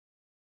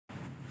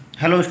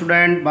Hello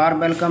student, bar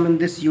welcome in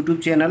this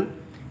YouTube channel.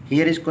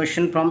 Here is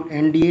question from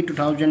NDA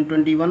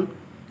 2021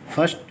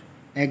 first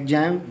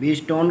exam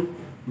based on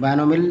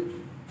binomial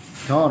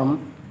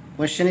theorem.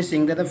 Question is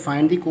saying that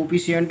find the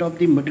coefficient of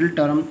the middle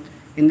term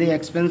in the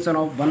expansion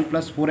of 1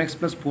 plus 4x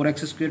plus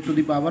 4x square to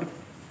the power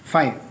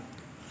 5.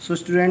 So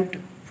student,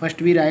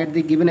 first we write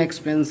the given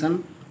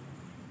expansion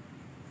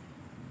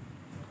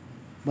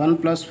 1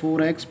 plus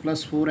 4x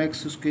plus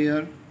 4x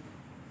square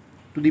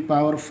to the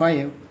power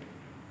 5.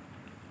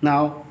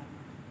 Now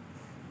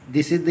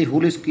this is the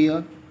whole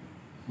square.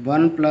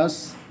 1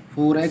 plus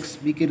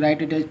 4x, we can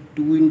write it as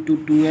 2 into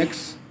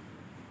 2x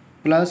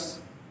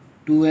plus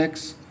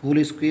 2x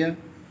whole square.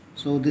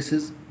 So this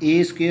is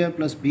a square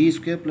plus b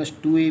square plus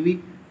 2ab.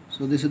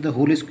 So this is the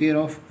whole square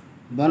of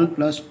 1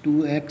 plus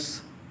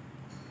 2x.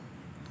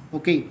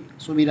 Okay,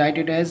 so we write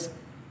it as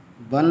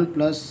 1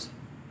 plus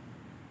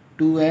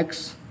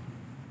 2x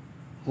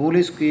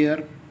whole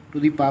square to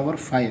the power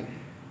 5,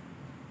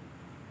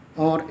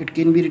 or it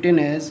can be written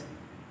as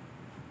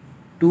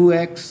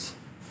 2x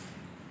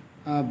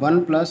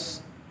 1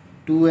 plus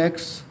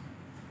 2x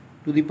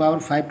to the power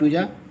 5 to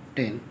the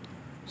 10.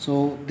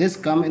 So this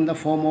come in the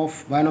form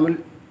of binomial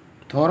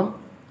theorem.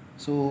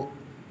 So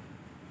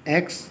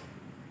x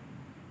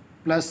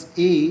plus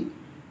a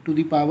to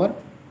the power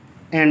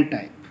n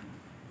type.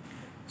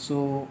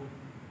 So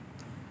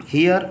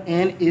here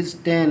n is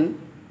 10,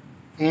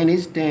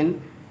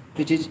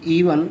 which is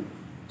even.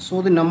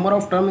 So the number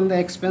of term in the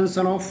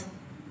expansion of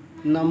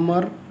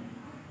number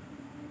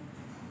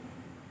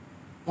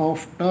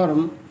of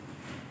term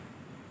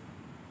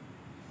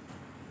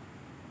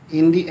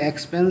in the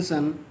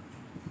expansion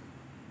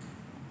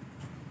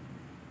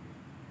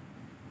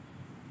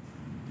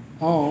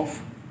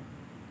of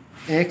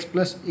x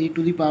plus a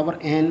to the power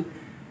n,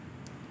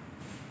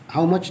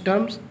 how much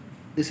terms?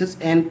 This is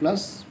n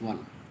plus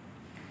 1.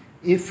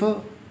 If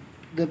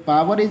the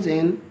power is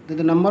n, then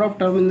the number of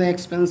term in the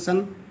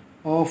expansion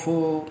of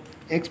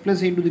x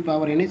plus a to the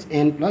power n is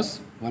n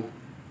plus 1.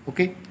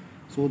 Okay,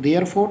 so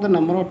therefore the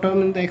number of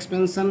term in the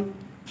expansion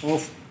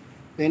of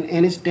when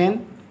n is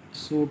 10,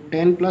 so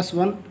 10 plus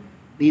 1,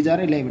 these are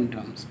 11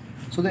 terms.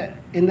 So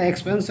in the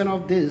expansion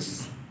of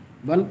this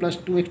 1 plus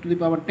 2x to the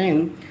power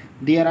 10,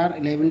 there are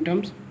 11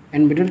 terms,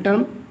 and middle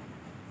term,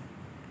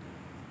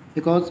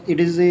 because it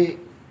is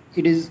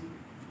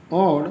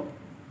odd,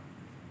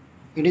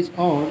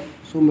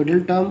 so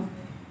middle term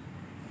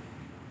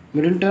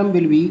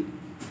will be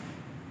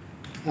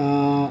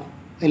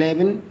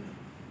 11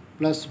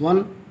 plus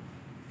 1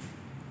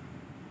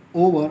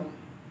 over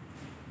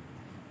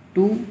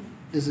 2,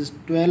 this is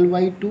 12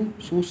 by 2,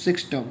 so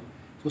 6 term.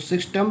 So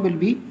 6 term will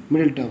be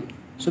middle term.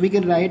 So we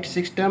can write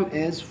 6 term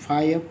as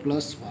 5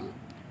 plus 1,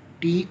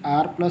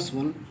 tr plus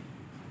 1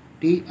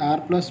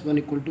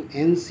 equal to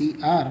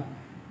ncr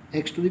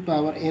x to the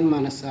power n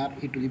minus r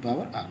e to the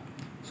power r.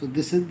 So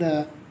this is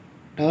the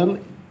term,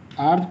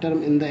 rth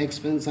term in the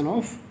expansion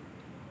of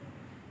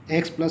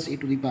x plus e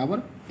to the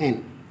power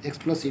n,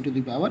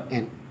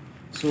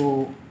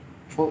 So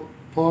for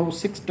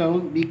 6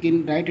 term we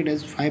can write it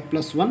as 5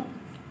 plus 1.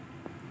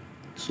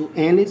 So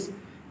n is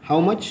how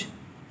much?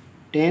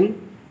 10,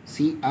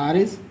 cr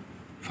is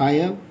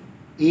 5,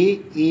 a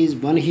is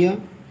 1 here,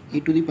 e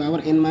to the power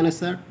n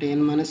minus r,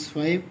 10 minus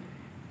 5,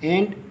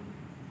 and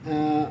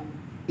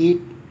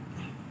 8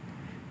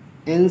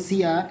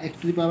 ncr x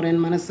to the power n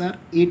minus r,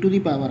 a to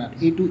the power r,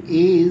 a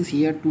is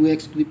here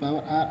 2x to the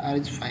power r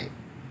is 5.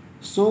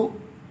 So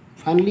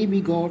finally we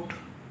got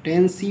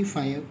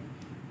 10c5,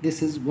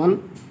 this is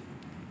 1,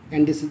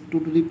 and this is 2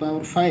 to the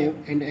power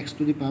 5 and x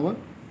to the power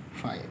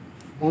 5.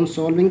 On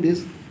solving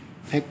this,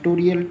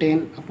 factorial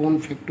 10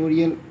 upon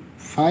factorial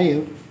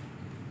 5,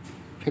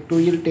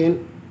 factorial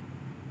 10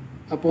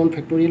 upon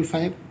factorial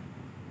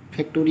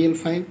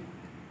 5,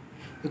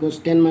 because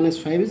 10 minus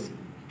 5 is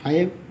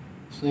 5,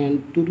 so,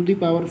 and 2 to the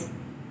power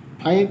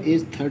 5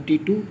 is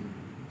 32,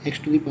 x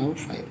to the power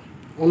 5.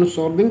 On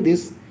solving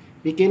this,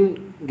 we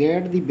can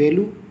get the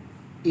value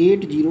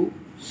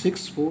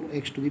 8064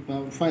 x to the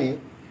power 5.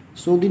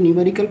 So the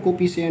numerical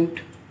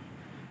coefficient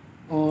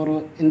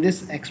or in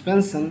this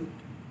expansion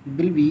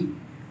will be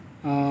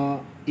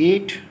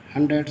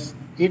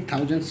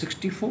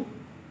 8064.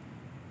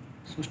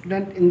 So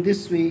student, in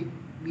this way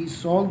we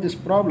solve this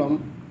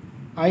problem.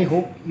 I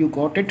hope you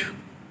got it.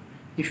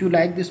 If you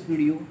like this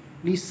video,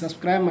 please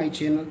subscribe my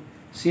channel,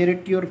 share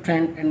it to your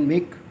friend, and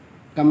make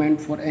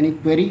comment for any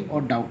query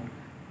or doubt.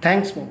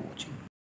 Thanks for watching.